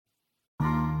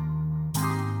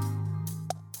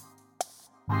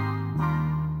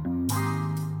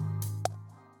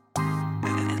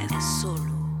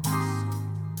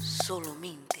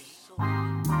Solamente.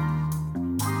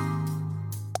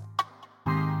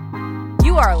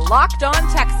 You are Locked On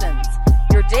Texans,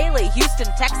 your daily Houston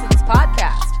Texans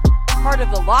podcast. Part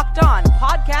of the Locked On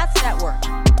Podcast Network,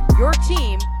 your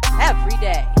team every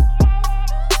day.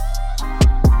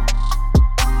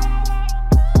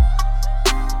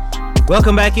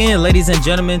 Welcome back in, ladies and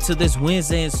gentlemen, to this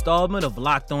Wednesday installment of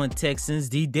Locked On Texans,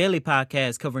 the daily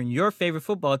podcast covering your favorite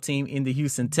football team in the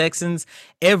Houston Texans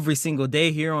every single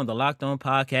day here on the Locked On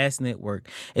Podcast Network.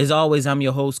 As always, I'm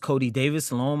your host, Cody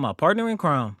Davis, along with my partner in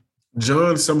crime,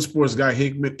 John, some sports guy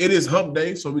Hickman. It is hump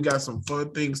day, so we got some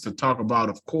fun things to talk about.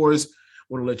 Of course,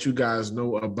 want to let you guys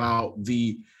know about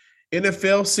the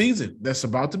NFL season that's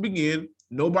about to begin.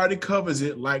 Nobody covers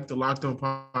it like the Locked On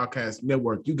Podcast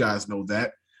Network. You guys know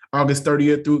that. August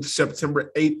 30th through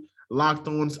September 8th, Locked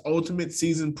On's Ultimate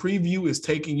Season Preview is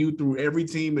taking you through every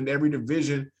team and every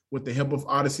division with the help of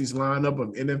Odyssey's lineup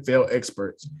of NFL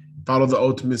experts. Follow the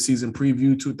Ultimate Season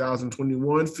Preview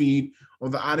 2021 feed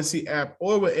on the Odyssey app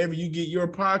or wherever you get your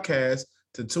podcast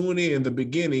to tune in the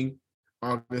beginning,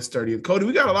 August 30th. Cody,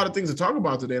 we got a lot of things to talk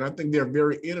about today, and I think they're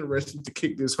very interesting to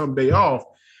kick this hump day off.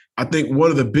 I think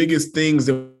one of the biggest things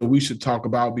that we should talk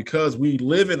about, because we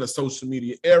live in a social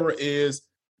media era, is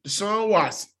Deshaun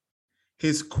Watson.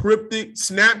 His cryptic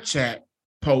Snapchat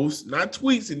posts, not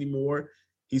tweets anymore.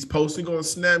 He's posting on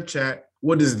Snapchat.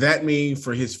 What does that mean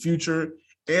for his future?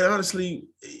 And honestly,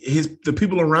 the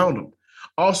people around him.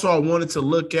 Also, I wanted to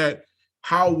look at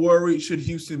how worried should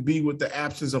Houston be with the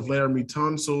absence of Laremy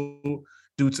Tunsil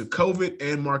due to COVID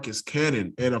and Marcus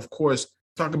Cannon. And of course,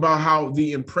 talk about how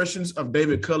the impressions of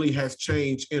David Culley has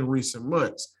changed in recent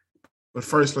months. But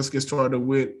first, let's get started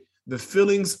with the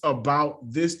feelings about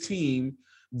this team,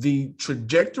 the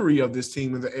trajectory of this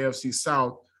team in the AFC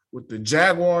South with the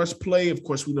Jaguars play. Of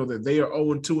course, we know that they are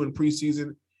 0-2 in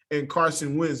preseason, and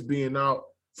Carson Wentz being out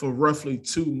for roughly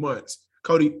 2 months.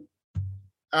 Cody,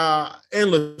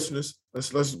 and listeners,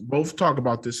 let's both talk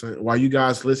about this while you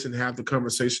guys listen, have the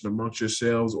conversation amongst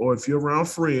yourselves, or if you're around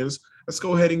friends, let's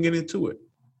go ahead and get into it.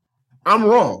 I'm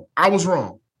wrong. I was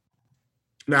wrong.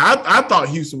 Now, I thought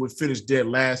Houston would finish dead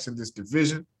last in this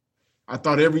division. I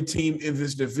thought every team in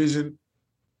this division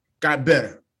got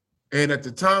better. And at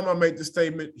the time I made the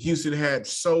statement, Houston had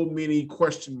so many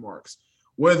question marks,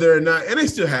 whether or not, and they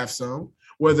still have some,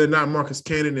 whether or not Marcus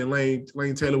Cannon and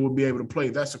Lane Taylor will be able to play.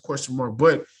 That's a question mark.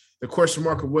 But the question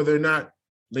mark of whether or not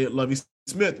Lovie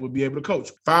Smith would be able to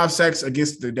coach. 5 sacks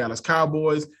against the Dallas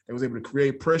Cowboys. They was able to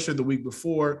create pressure the week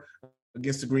before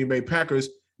against the Green Bay Packers.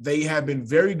 They have been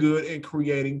very good in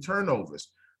creating turnovers.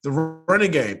 The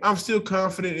running game, I'm still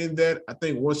confident in that. I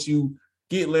think once you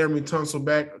get Laremy Tunsil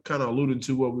back, kind of alluding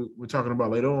to what we're talking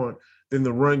about later on, then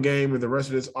the run game and the rest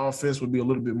of this offense would be a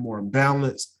little bit more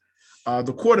balanced.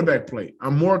 The quarterback play,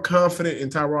 I'm more confident in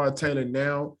Tyrod Taylor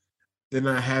now than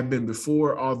I have been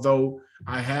before, although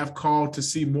I have called to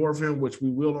see more of him, which we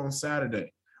will on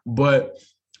Saturday. But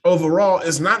overall,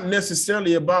 it's not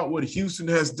necessarily about what Houston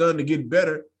has done to get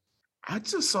better. I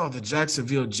just saw the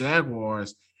Jacksonville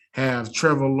Jaguars have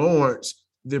Trevor Lawrence,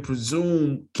 the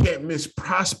presumed can't-miss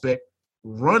prospect,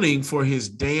 running for his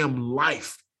damn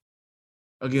life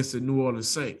against the New Orleans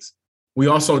Saints. We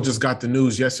also just got the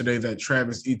news yesterday that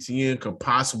Travis Etienne could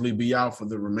possibly be out for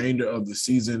the remainder of the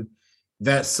season.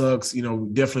 That sucks. You know,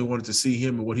 we definitely wanted to see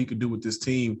him and what he could do with this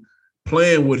team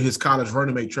playing with his college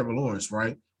running mate, Trevor Lawrence,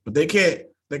 right? But they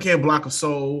can't block a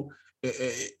soul.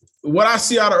 What I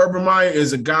see out of Urban Meyer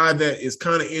is a guy that is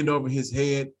kind of in over his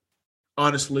head.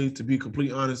 Honestly, to be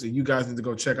completely honest, and you guys need to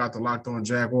go check out the Locked On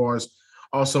Jaguars.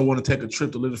 Also want to take a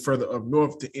trip a little further up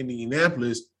north to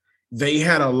Indianapolis. They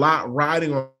had a lot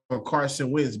riding on Carson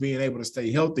Wentz being able to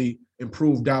stay healthy and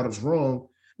prove doubters wrong.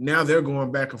 Now they're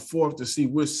going back and forth to see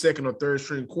which second or third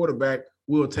string quarterback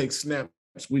will take snaps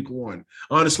week 1.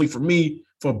 Honestly, for me,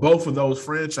 for both of those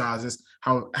franchises,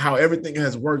 how everything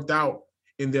has worked out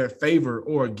in their favor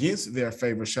or against their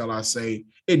favor, shall I say,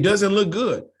 it doesn't look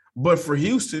good. But for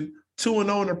Houston,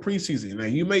 2-0 in the preseason. Now,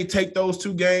 you may take those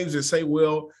 2 games and say,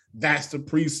 well, that's the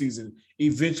preseason.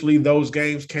 Eventually, those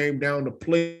games came down to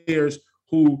players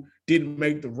who didn't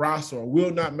make the roster or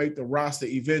will not make the roster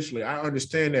eventually. I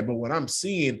understand that. But what I'm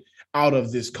seeing out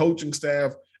of this coaching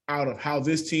staff, out of how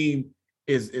this team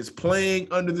is playing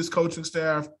under this coaching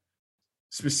staff,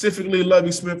 specifically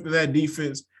Lovie Smith and that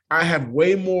defense, I have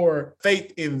way more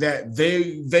faith in that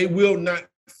they will not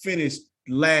finish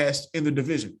last in the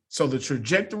division. So the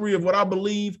trajectory of what I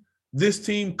believe this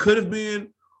team could have been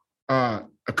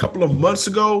a couple of months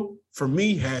ago, for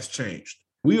me, has changed.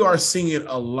 We are seeing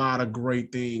a lot of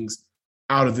great things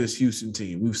out of this Houston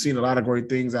team. We've seen a lot of great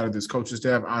things out of this coaching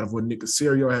staff, out of what Nick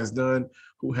Caserio has done,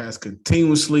 who has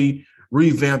continuously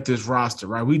revamped this roster,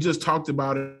 right? We just talked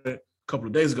about it a couple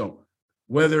of days ago,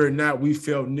 whether or not we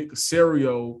felt Nick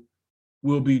Caserio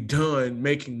will be done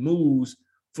making moves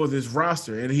for this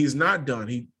roster, and he's not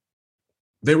done.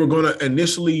 They were going to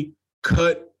initially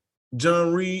cut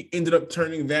John Reed, ended up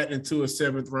turning that into a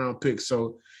 7th-round pick.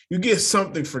 So you get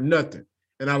something for nothing,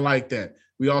 and I like that.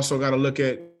 We also got to look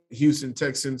at Houston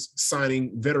Texans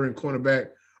signing veteran cornerback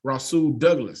Rasul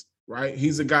Douglas, right?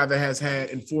 He's a guy that has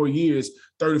had in 4 years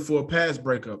 34 pass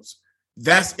breakups.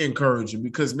 That's encouraging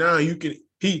because now he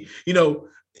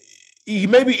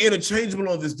may be interchangeable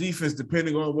on this defense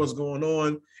depending on what's going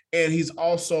on, and he's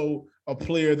also a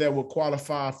player that will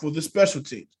qualify for the special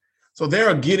teams. So they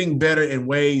are getting better in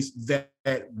ways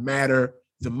that matter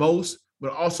the most,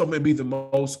 but also maybe the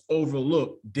most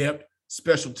overlooked depth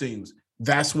special teams.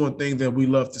 That's one thing that we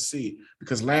love to see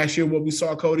because last year what we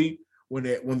saw, Cody, when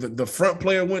the front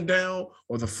player went down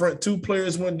or the front 2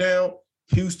 players went down,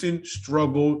 Houston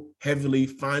struggled heavily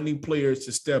finding players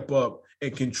to step up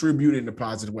and contribute in a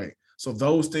positive way. So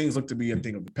those things look to be a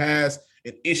thing of the past,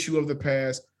 an issue of the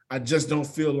past. I just don't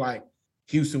feel like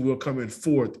Houston will come in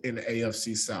 4th in the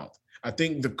AFC South. I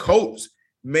think the Colts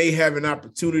may have an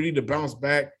opportunity to bounce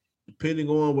back depending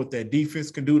on what their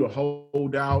defense can do to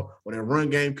hold out or their run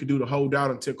game can do to hold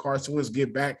out until Carson Wentz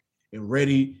get back and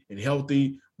ready and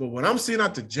healthy. But what I'm seeing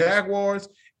out the Jaguars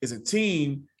is a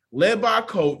team led by a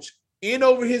coach in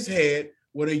over his head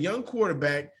with a young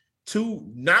quarterback,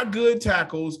 2 not good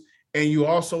tackles, and you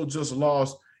also just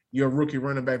lost your rookie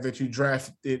running back that you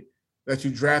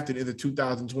drafted in the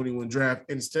 2021 draft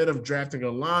instead of drafting a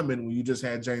lineman when you just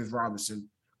had James Robinson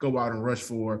go out and rush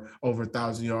for over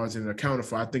 1,000 yards and accounted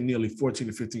for, I think, nearly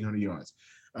 1,400 to 1,500 yards.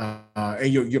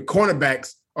 And your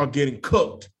cornerbacks are getting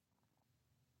cooked,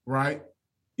 right?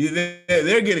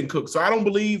 They're getting cooked. So I don't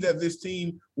believe that this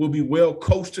team will be well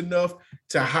coached enough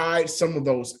to hide some of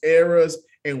those errors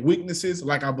and weaknesses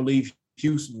like I believe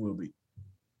Houston will be.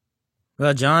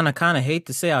 Well, John, I kind of hate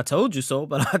to say I told you so,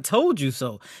 but I told you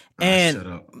so. And shut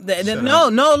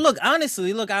up. No, look,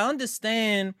 honestly, I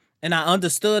understand and I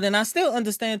understood and I still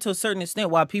understand to a certain extent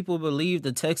why people believe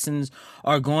the Texans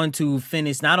are going to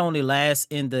finish not only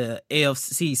last in the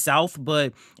AFC South,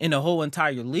 but in the whole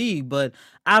entire league. But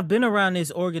I've been around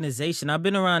this organization. I've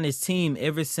been around this team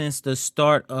ever since the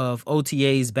start of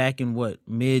OTAs back in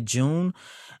mid-June.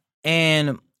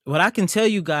 And what I can tell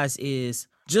you guys is,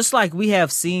 just like we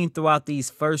have seen throughout these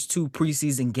first 2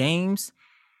 preseason games,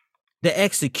 the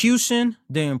execution,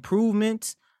 the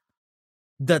improvements,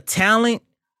 the talent,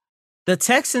 the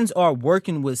Texans are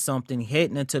working with something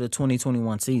heading into the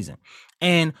 2021 season.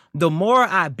 And the more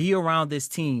I be around this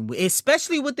team,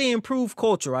 especially with the improved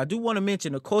culture, I do want to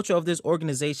mention the culture of this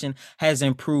organization has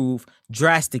improved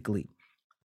drastically.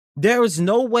 There is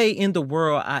no way in the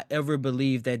world I ever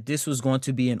believed that this was going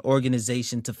to be an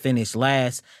organization to finish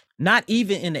last, not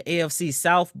even in the AFC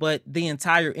South, but the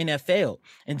entire NFL.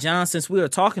 And John, since we are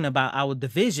talking about our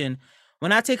division,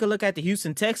 when I take a look at the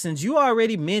Houston Texans, you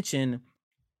already mentioned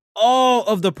all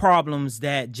of the problems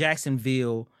that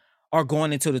Jacksonville are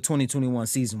going into the 2021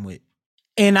 season with.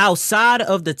 And outside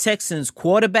of the Texans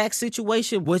quarterback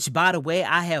situation, which, by the way,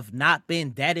 I have not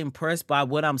been that impressed by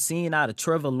what I'm seeing out of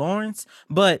Trevor Lawrence,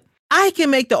 but I can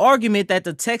make the argument that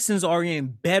the Texans are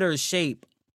in better shape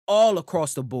all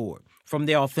across the board, from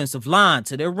their offensive line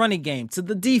to their running game to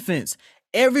the defense.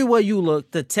 Everywhere you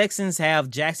look, the Texans have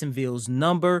Jacksonville's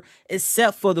number,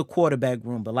 except for the quarterback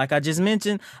room. But like I just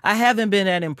mentioned, I haven't been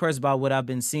that impressed by what I've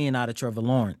been seeing out of Trevor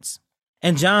Lawrence.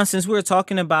 And John, since we're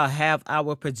talking about have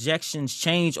our projections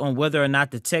change on whether or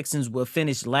not the Texans will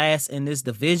finish last in this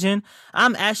division,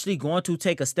 I'm actually going to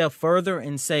take a step further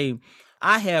and say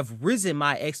I have risen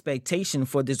my expectation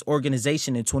for this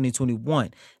organization in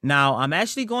 2021. Now, I'm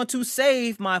actually going to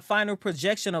save my final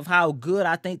projection of how good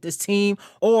I think this team,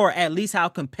 or at least how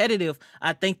competitive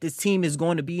I think this team is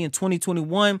going to be in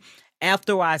 2021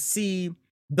 after I see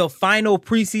the final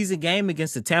preseason game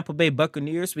against the Tampa Bay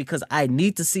Buccaneers, because I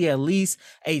need to see at least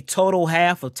a total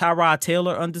half of Tyrod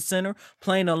Taylor under center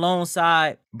playing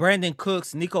alongside Brandon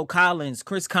Cooks, Nico Collins,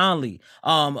 Chris Conley.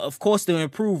 Of course, the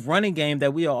improved running game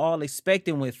that we are all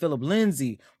expecting with Phillip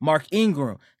Lindsay, Mark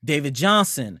Ingram, David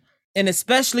Johnson. And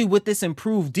especially with this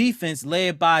improved defense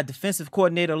led by defensive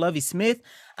coordinator Lovie Smith,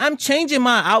 I'm changing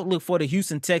my outlook for the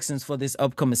Houston Texans for this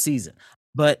upcoming season.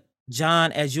 But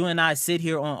John, as you and I sit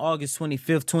here on August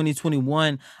 25th,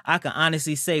 2021, I can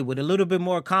honestly say with a little bit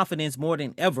more confidence more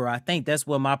than ever, I think that's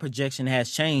where my projection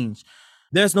has changed.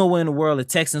 There's no way in the world the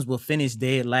Texans will finish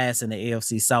dead last in the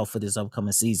AFC South for this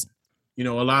upcoming season. You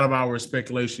know, a lot of our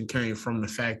speculation came from the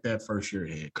fact that first-year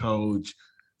head coach,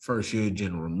 first-year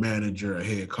general manager, a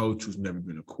head coach who's never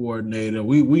been a coordinator.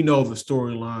 We know the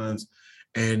storylines.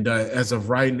 And as of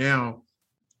right now,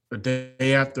 the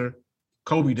day after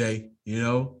Kobe Day,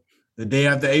 the day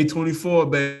after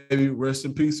A24, baby, rest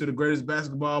in peace to the greatest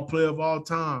basketball player of all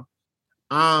time,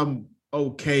 I'm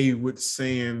okay with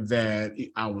saying that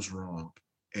I was wrong.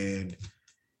 And,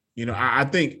 I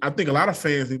think a lot of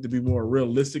fans need to be more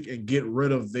realistic and get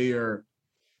rid of their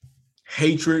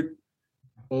hatred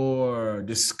or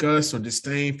disgust or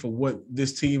disdain for what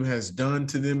this team has done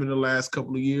to them in the last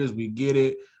couple of years. We get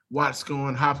it. Watts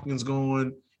going, Hopkins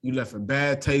going. You left a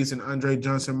bad taste in Andre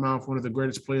Johnson mouth, one of the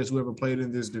greatest players who ever played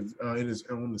on this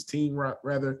team,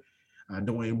 rather.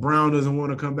 Dwayne Brown doesn't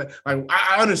want to come back. Like,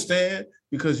 I understand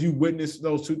because you witnessed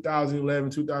those 2011,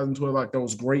 2012, like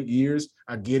those great years.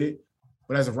 I get it.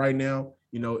 But as of right now,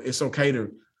 it's okay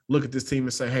to look at this team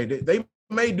and say, hey, they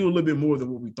may do a little bit more than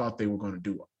what we thought they were going to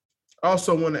do. I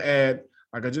also want to add,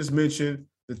 like I just mentioned,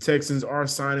 the Texans are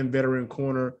signing veteran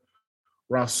corner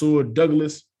Rasul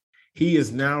Douglas. He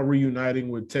is now reuniting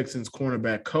with Texans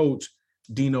cornerback coach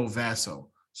Dino Vasso.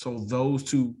 So those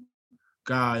two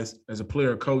guys, as a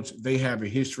player coach, they have a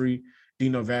history.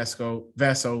 Dino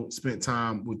Vasso spent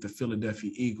time with the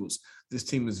Philadelphia Eagles. This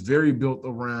team is very built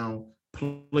around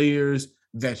players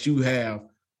that you have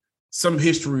some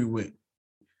history with.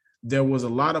 There was a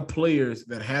lot of players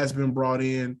that has been brought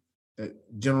in that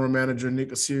general manager Nick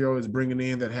Caserio is bringing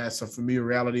in that has some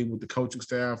familiarity with the coaching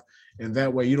staff. And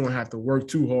that way you don't have to work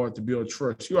too hard to build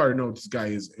trust. You already know what this guy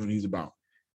is and he's about.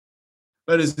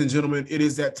 Ladies and gentlemen, it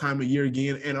is that time of year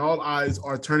again, and all eyes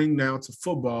are turning now to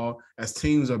football as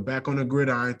teams are back on the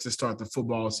gridiron to start the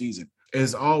football season.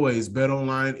 As always,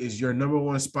 BetOnline is your number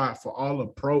one spot for all the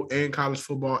pro and college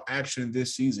football action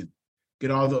this season.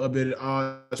 Get all the updated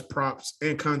odds, props,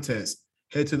 and contests.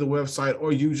 Head to the website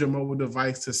or use your mobile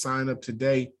device to sign up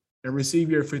today and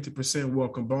receive your 50%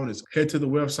 welcome bonus. Head to the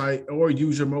website or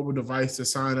use your mobile device to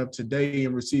sign up today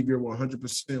and receive your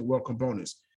 100% welcome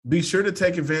bonus. Be sure to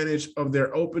take advantage of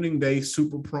their opening day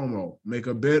super promo. Make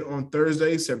a bet on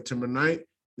Thursday, September 9th,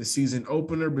 the season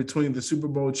opener between the Super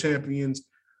Bowl champions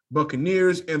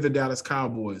Buccaneers and the Dallas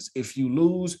Cowboys. If you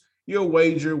lose, your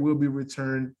wager will be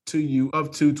returned to you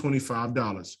up to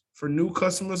 $25 for new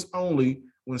customers only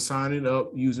when signing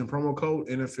up using promo code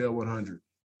NFL100.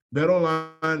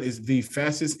 BetOnline is the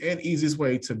fastest and easiest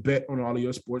way to bet on all of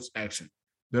your sports action.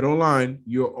 BetOnline,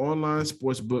 your online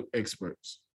sportsbook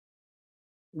experts.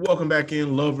 Welcome back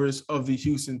in, lovers of the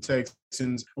Houston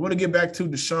Texans. I want to get back to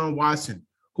Deshaun Watson,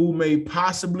 who may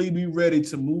possibly be ready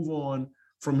to move on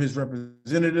from his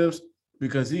representatives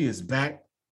because he is back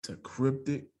to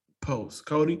cryptic posts.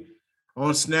 Cody,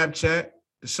 on Snapchat,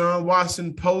 Deshaun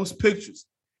Watson posts pictures.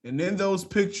 And in those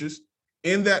pictures,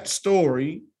 in that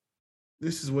story,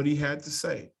 this is what he had to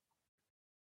say.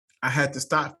 I had to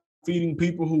stop feeding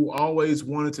people who always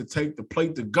wanted to take the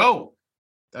plate to go.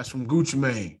 That's from Gucci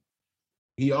Mane.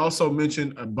 He also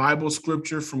mentioned a Bible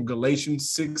scripture from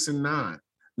Galatians 6:9.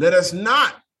 Let us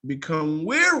not become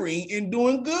weary in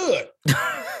doing good.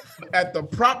 At the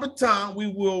proper time, we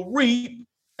will reap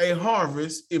a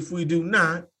harvest if we do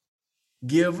not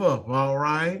give up, all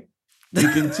right? He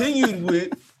continued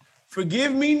with,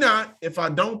 forgive me not if I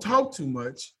don't talk too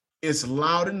much. It's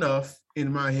loud enough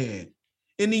in my head.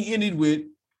 And he ended with,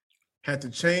 had to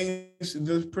change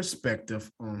the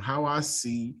perspective on how I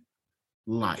see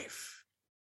life.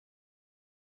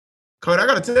 Cody, I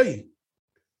got to tell you,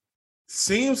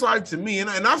 seems like to me, and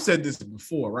I've said this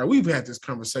before, right? We've had this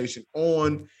conversation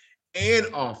on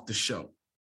and off the show.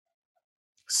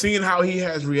 Seeing how he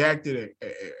has reacted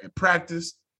at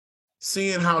practice,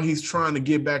 seeing how he's trying to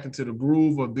get back into the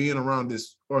groove of being around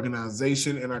this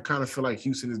organization, and I kind of feel like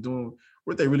Houston is doing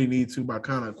what they really need to by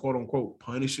kind of, quote unquote,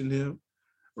 punishing him,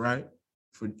 right,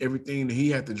 for everything that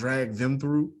he had to drag them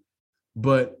through.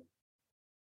 But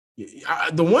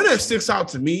the one that sticks out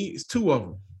to me is two of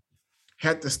them.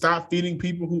 Had to stop feeding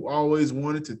people who always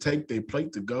wanted to take their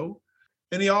plate to go.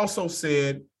 And he also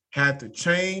said, had to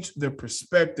change the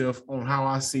perspective on how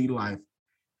I see life.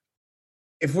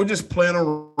 If we're just playing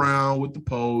around with the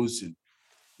post and,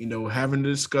 having a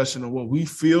discussion on what we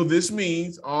feel this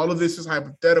means, all of this is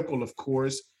hypothetical, of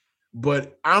course,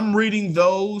 but I'm reading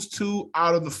those two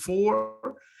out of the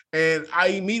four, and I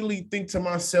immediately think to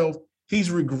myself, he's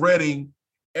regretting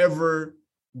ever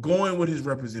going with his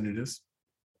representatives,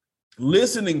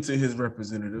 listening to his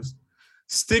representatives,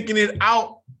 sticking it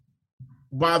out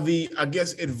by the,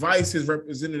 advice his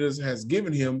representatives has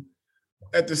given him.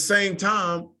 At the same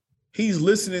time, he's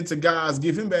listening to guys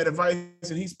give him bad advice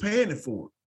and he's paying it for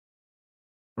it.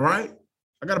 Right?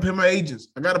 I got to pay my agents.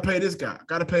 I got to pay this guy. I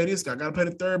got to pay this guy. I got to pay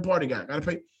the third party guy. I got to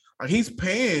pay. Like, he's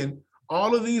paying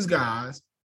all of these guys,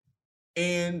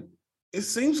 and it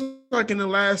seems like in the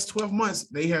last 12 months,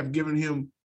 they have given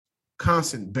him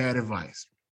constant bad advice.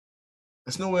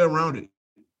 There's no way around it.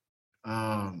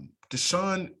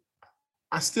 Deshaun,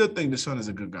 I still think Deshaun is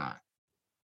a good guy.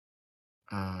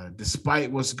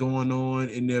 Despite what's going on,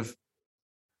 and if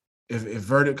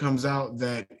verdict comes out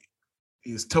that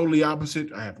he's totally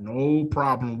opposite, I have no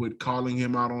problem with calling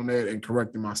him out on that and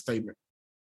correcting my statement.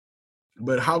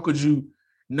 But how could you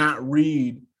not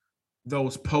read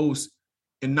those posts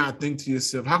and not think to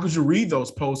yourself, how could you read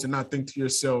those posts and not think to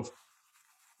yourself,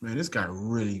 man, this guy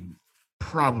really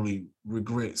probably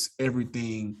regrets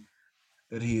everything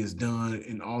that he has done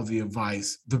and all the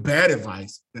advice, the bad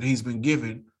advice that he's been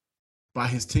given by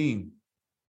his team.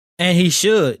 And he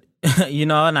should,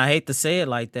 and I hate to say it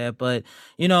like that, but,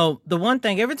 the one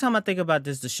thing, every time I think about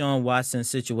this Deshaun Watson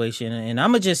situation, and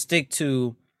I'm going to just stick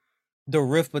to the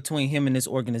rift between him and this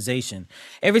organization.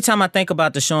 Every time I think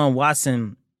about Deshaun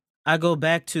Watson, I go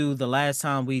back to the last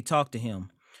time we talked to him.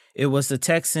 It was the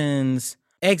Texans'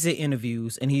 exit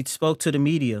interviews, and he spoke to the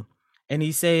media, and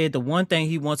he said the one thing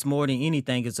he wants more than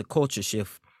anything is a culture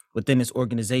shift within this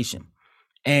organization.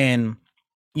 And,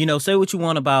 say what you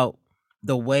want about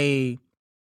the way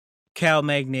Cal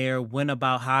McNair went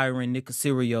about hiring Nick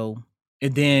Caserio,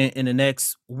 and then in the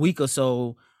next week or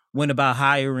so went about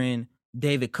hiring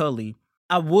David Culley.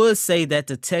 I would say that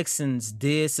the Texans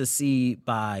did succeed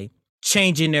by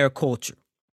changing their culture.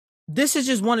 This is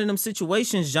just one of them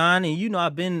situations, John, and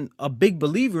I've been a big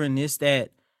believer in this,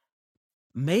 that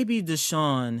maybe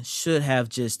Deshaun should have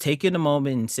just taken a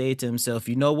moment and said to himself,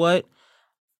 you know what?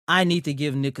 I need to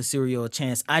give Nick Caserio a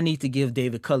chance. I need to give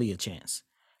David Culley a chance.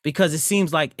 Because it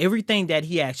seems like everything that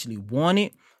he actually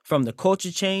wanted, from the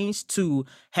culture change to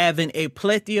having a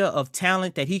plethora of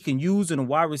talent that he can use in a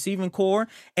wide receiving core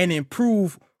and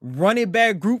improve running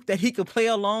back group that he could play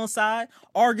alongside,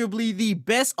 arguably the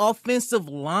best offensive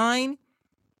line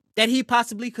that he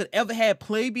possibly could ever have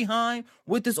played behind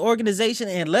with this organization.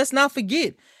 And let's not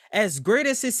forget, as great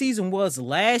as his season was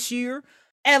last year,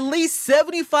 at least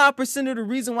 75% of the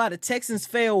reason why the Texans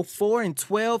fell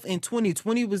 4-12 in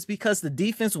 2020 was because the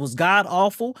defense was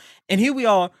god-awful. And here we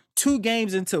are, 2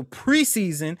 games into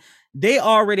preseason, they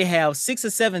already have 6 or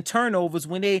 7 turnovers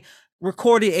when they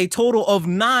recorded a total of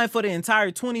 9 for the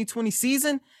entire 2020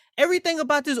 season. Everything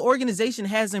about this organization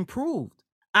has improved.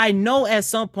 I know at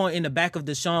some point in the back of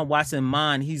Deshaun Watson's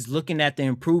mind, he's looking at the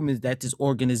improvements that this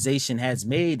organization has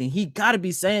made, and he got to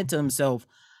be saying to himself,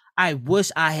 I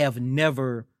wish I have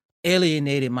never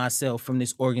alienated myself from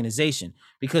this organization.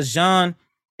 Because, John,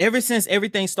 ever since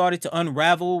everything started to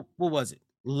unravel, what was it,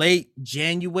 late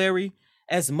January,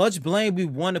 as much blame we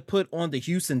want to put on the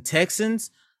Houston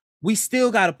Texans, we still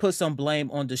got to put some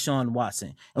blame on Deshaun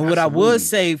Watson. And what I would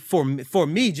say for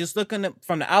me, just looking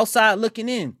from the outside looking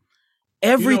in,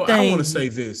 everything. I want to say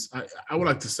this. I would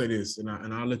like to say this, and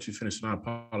I'll let you finish, and I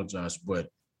apologize, but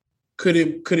could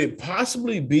it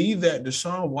possibly be that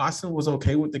Deshaun Watson was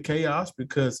okay with the chaos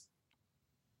because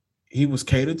he was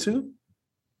catered to?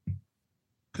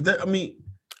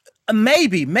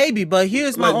 Maybe, but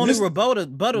here's my only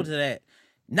rebuttal to that.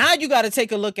 Now you got to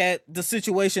take a look at the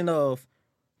situation of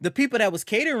the people that was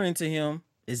catering to him.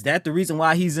 Is that the reason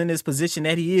why he's in this position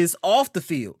that he is off the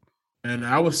field? And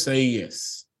I would say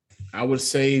yes. I would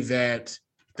say that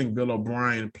I think Bill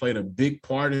O'Brien played a big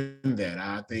part in that.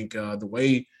 I think the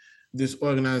way this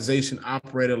organization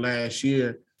operated last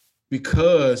year,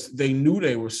 because they knew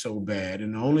they were so bad,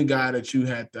 and the only guy that you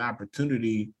had the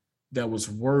opportunity that was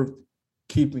worth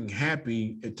keeping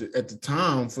happy at the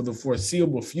time for the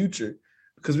foreseeable future,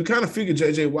 because we kind of figured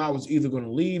J.J. Watt was either going to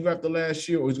leave after last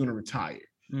year or he's going to retire.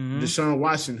 Mm-hmm. Deshaun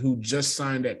Watson, who just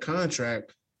signed that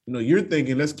contract, you're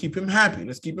thinking, let's keep him happy.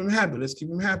 Let's keep him happy. Let's keep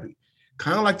him happy.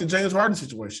 Kind of like the James Harden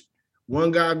situation.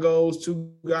 One guy goes,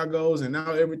 2 guy goes, and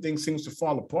now everything seems to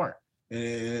fall apart.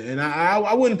 And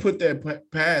I wouldn't put that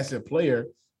past a player,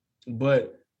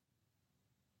 but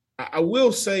I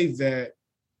will say that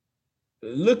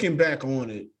looking back on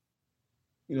it,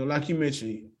 like you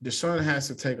mentioned, Deshaun has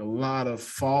to take a lot of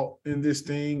fault in this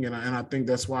thing, and I think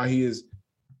that's why he is,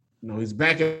 he's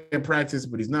back at practice,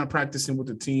 but he's not practicing with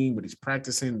the team, but he's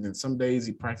practicing, and then some days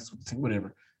he practices with the team,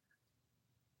 whatever.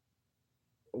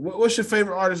 What's your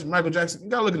favorite artist, Michael Jackson? You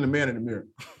got to look in the man in the mirror.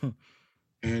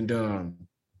 And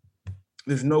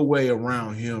there's no way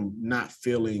around him not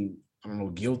feeling,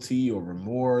 guilty or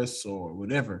remorse or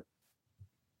whatever.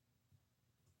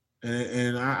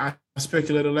 And I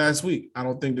speculated last week. I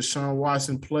don't think Deshaun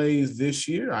Watson plays this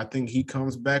year. I think he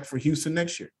comes back for Houston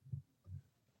next year.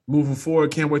 Moving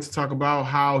forward, can't wait to talk about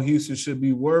how Houston should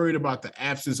be worried about the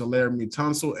absence of Laramie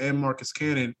Tunsil and Marcus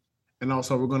Cannon And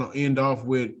also, we're going to end off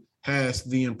with, has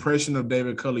the impression of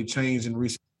David Culley changed in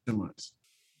recent months?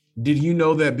 Did you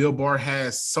know that Built Bar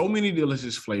has so many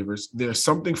delicious flavors? There's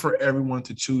something for everyone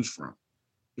to choose from.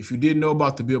 If you didn't know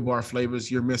about the Built Bar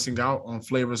flavors, you're missing out on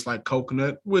flavors like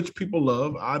coconut, which people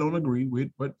love. I don't agree with,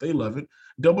 but they love it.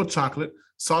 Double chocolate,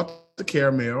 salted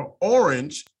caramel,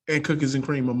 orange, and cookies and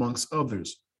cream, amongst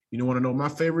others. You want to know what my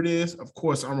favorite is? Of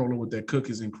course, I'm rolling with that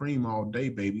cookies and cream all day,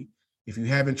 baby. If you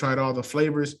haven't tried all the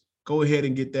flavors, go ahead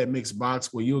and get that mixed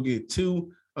box where you'll get 2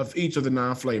 of each of the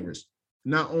 9 flavors.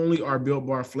 Not only are Built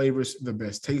Bar flavors the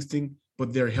best tasting,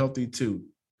 but they're healthy too.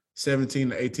 17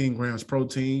 to 18 grams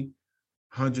protein,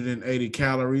 180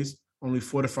 calories, only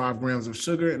 4 to 5 grams of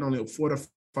sugar, and only 4 to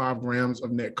 5 grams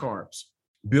of net carbs.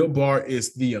 Built Bar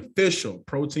is the official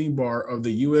protein bar of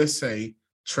the USA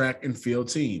track and field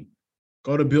team.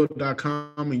 Go to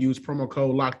built.com and use promo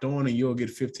code Locked On, and you'll get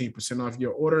 15% off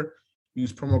your order.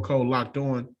 Use promo code Locked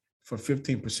On for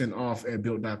 15% off at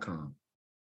built.com.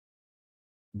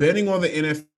 Betting on the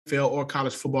NFL or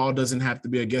college football doesn't have to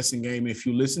be a guessing game. If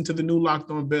you listen to the new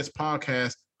Locked On Bets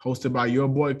podcast, hosted by your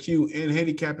boy Q and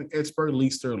handicapping expert Lee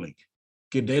Sterling.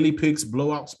 Get daily picks,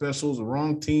 blowout specials,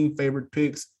 wrong team favorite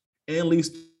picks, and Lee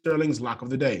Sterling's lock of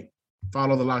the day.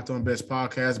 Follow the Locked On Bets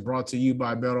podcast, brought to you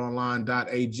by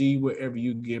betonline.ag, wherever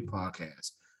you get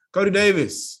podcasts. Cody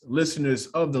Davis, listeners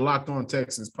of the Locked On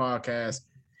Texans podcast,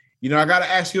 I got to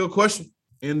ask you a question.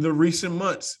 In the recent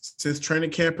months, since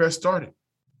training camp has started,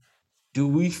 do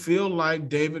we feel like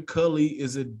David Culley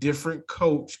is a different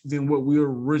coach than what we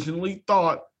originally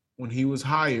thought when he was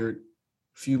hired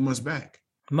a few months back?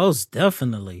 Most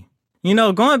definitely.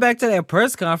 Going back to that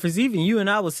press conference, even you and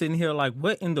I was sitting here like,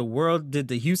 what in the world did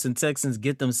the Houston Texans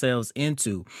get themselves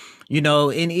into?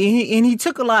 And he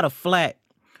took a lot of flack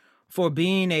for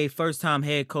being a first-time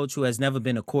head coach who has never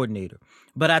been a coordinator.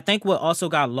 But I think what also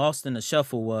got lost in the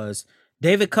shuffle was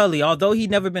David Culley, although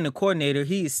he'd never been a coordinator,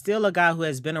 he is still a guy who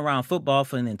has been around football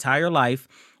for an entire life.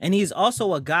 And he's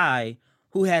also a guy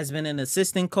who has been an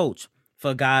assistant coach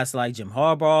for guys like Jim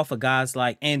Harbaugh, for guys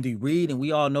like Andy Reid. And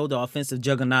we all know the offensive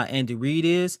juggernaut Andy Reid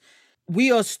is.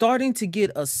 We are starting to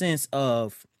get a sense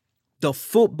of the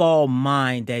football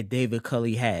mind that David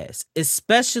Culley has,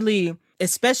 especially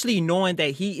knowing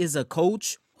that he is a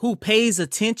coach who pays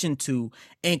attention to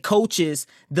and coaches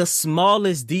the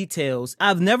smallest details.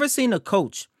 I've never seen a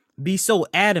coach be so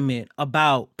adamant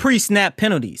about pre-snap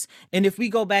penalties. And if we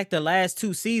go back the last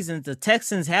 2 seasons, the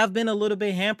Texans have been a little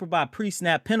bit hampered by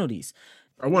pre-snap penalties.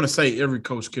 I want to say every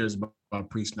coach cares about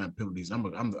pre-snap penalties.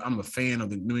 I'm a fan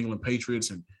of the New England Patriots,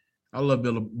 and I love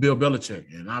Bill Belichick.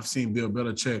 And I've seen Bill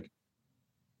Belichick,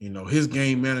 his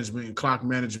game management and clock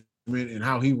management and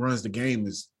how he runs the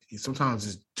game sometimes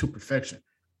is to perfection.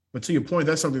 But to your point,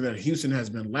 that's something that Houston has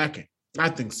been lacking. I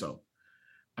think so.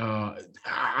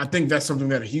 I think that's something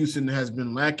that Houston has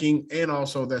been lacking, and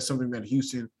also that's something that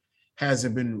Houston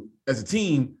hasn't been, as a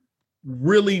team,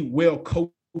 really well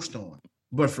coached on.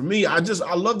 But for me, I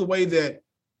love the way that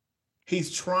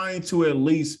he's trying to at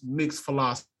least mix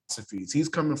philosophies. He's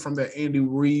coming from that Andy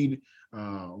Reid,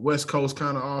 West Coast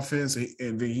kind of offense,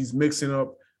 and then he's mixing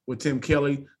up with Tim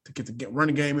Kelly to get the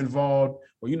running game involved.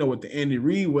 Well, with the Andy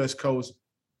Reid West Coast,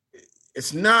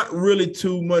 it's not really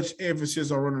too much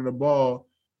emphasis on running the ball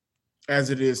as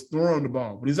it is throwing the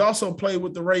ball. But he's also played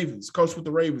with the Ravens, coached with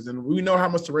the Ravens, and we know how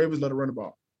much the Ravens let to run the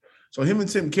ball. So him and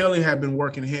Tim Kelly have been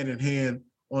working hand in hand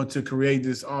on to create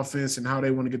this offense and how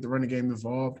they want to get the running game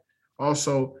involved.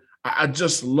 Also, I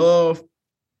just love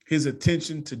his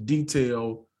attention to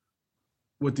detail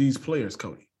with these players,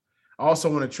 Cody. I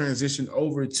also want to transition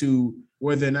over to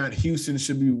whether or not Houston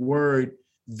should be worried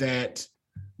that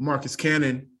Marcus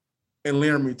Cannon and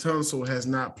Laramie Tunsil has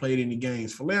not played any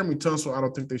games. For Laramie Tunsil, I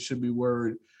don't think they should be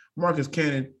worried. Marcus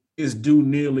Cannon is due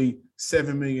nearly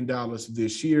 $7 million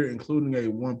this year, including a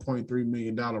 $1.3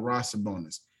 million roster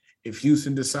bonus. If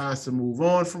Houston decides to move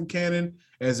on from Cannon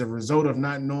as a result of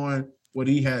not knowing what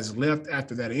he has left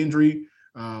after that injury,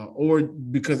 or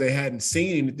because they hadn't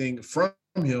seen anything from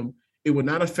him, it would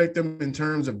not affect them in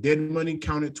terms of dead money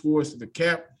counted towards the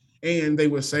cap, and they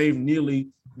would save nearly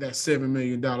that $7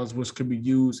 million, which could be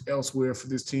used elsewhere for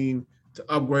this team to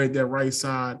upgrade their right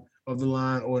side of the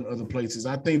line or in other places.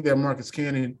 I think that Marcus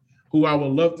Cannon, who I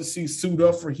would love to see suit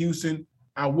up for Houston,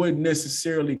 I wouldn't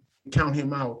necessarily count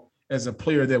him out as a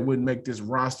player that wouldn't make this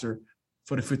roster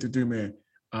for the 53-man.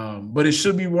 But it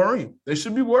should be worrying. They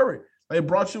should be worried. They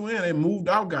brought you in. They moved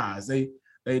out guys. They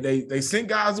sent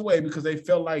guys away because they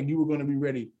felt like you were going to be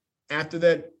ready. After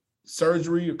that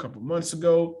surgery a couple months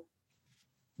ago,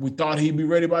 we thought he'd be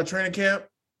ready by training camp.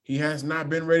 He has not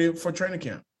been ready for training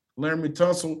camp. Laramie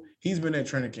Tunsil, he's been at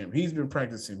training camp. He's been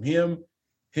practicing. Him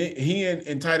he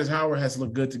and Titus Howard has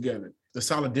looked good together. The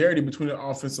solidarity between the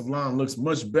offensive line looks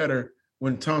much better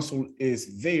when Tunsil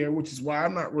is there, which is why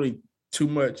I'm not really too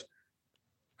much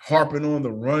harping on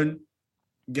the run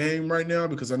game right now,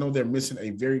 because I know they're missing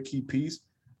a very key piece.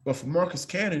 But for Marcus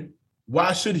Cannon,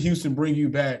 why should Houston bring you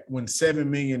back when $7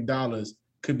 million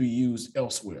could be used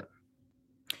elsewhere?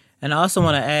 And I also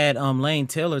want to add Lane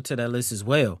Taylor to that list as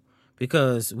well,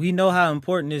 because we know how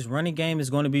important this running game is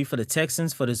going to be for the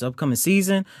Texans for this upcoming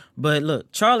season. But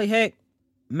look, Charlie Heck,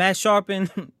 Matt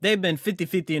Sharpen, they've been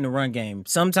 50-50 in the run game.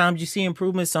 Sometimes you see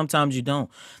improvements, sometimes you don't.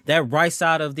 That right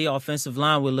side of the offensive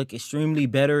line will look extremely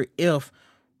better if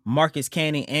Marcus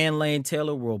Cannon and Lane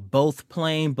Taylor were both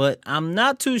playing, but I'm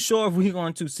not too sure if we're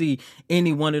going to see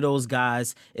any one of those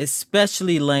guys,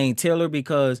 especially Lane Taylor,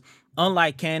 because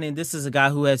unlike Cannon, this is a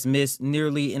guy who has missed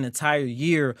nearly an entire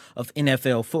year of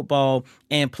NFL football.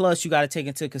 And plus, you got to take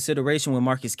into consideration with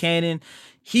Marcus Cannon,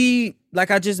 he,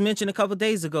 like I just mentioned a couple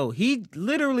days ago, he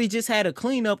literally just had a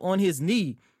cleanup on his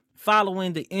knee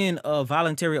following the end of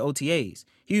voluntary OTAs.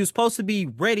 He was supposed to be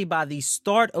ready by the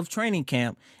start of training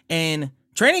camp, and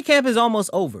training camp is almost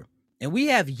over, and we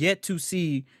have yet to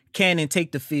see Cannon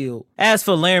take the field. As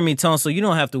for Laremy Tunsil, you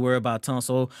don't have to worry about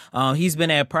Tunsil. He's been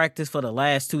at practice for the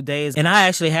last 2 days, and I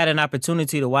actually had an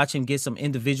opportunity to watch him get some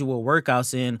individual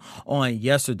workouts in on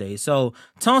yesterday. So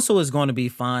Tunsil is going to be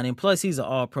fine, and plus he's an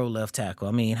all-pro left tackle.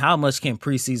 I mean, how much can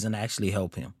preseason actually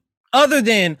help him? Other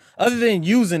than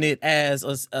using it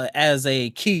as a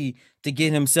key to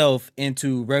get himself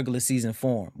into regular season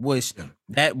form, which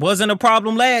that wasn't a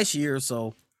problem last year.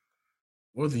 So,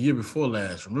 what was the year before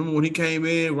last? Remember when he came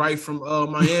in right from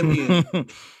Miami?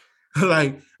 And,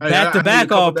 like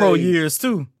back-to-back all-pro years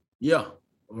too. Yeah,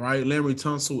 right. Laremy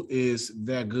Tunsil is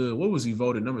that good. What was he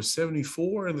voted? Number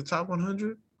 74 in the top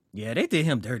 100? Yeah, they did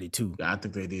him dirty too. Yeah, I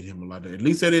think they did him a lot. At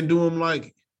least they didn't do him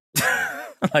like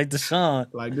Deshaun.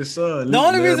 Like Deshaun. The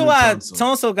only reason why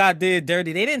Tunsil got did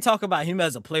dirty, they didn't talk about him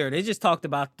as a player. They just talked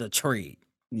about the trade.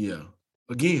 Yeah.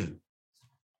 Again.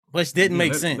 Which didn't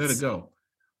make sense.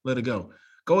 Let it go.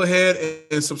 Go ahead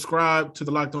and subscribe to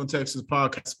the Locked On Texans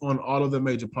podcast on all of the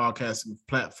major podcasting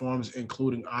platforms,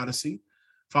 including Odyssey.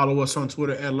 Follow us on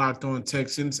Twitter at Locked On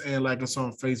Texans, and like us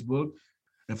on Facebook.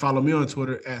 And follow me on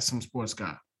Twitter at Some Sports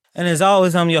Guy. And as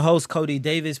always, I'm your host, Cody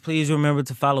Davis. Please remember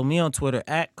to follow me on Twitter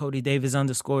at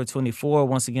CodyDavis_24.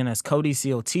 Once again, that's Cody,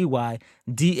 CotyDavis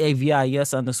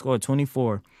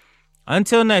 _24.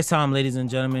 Until next time, ladies and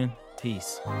gentlemen,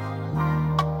 peace.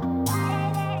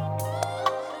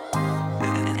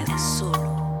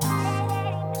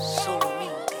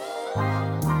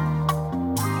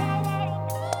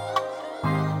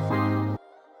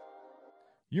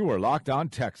 You are Locked On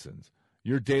Texans,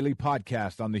 your daily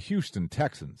podcast on the Houston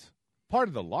Texans. Part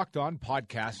of the Locked On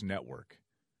Podcast Network.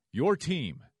 Your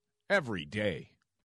team every day.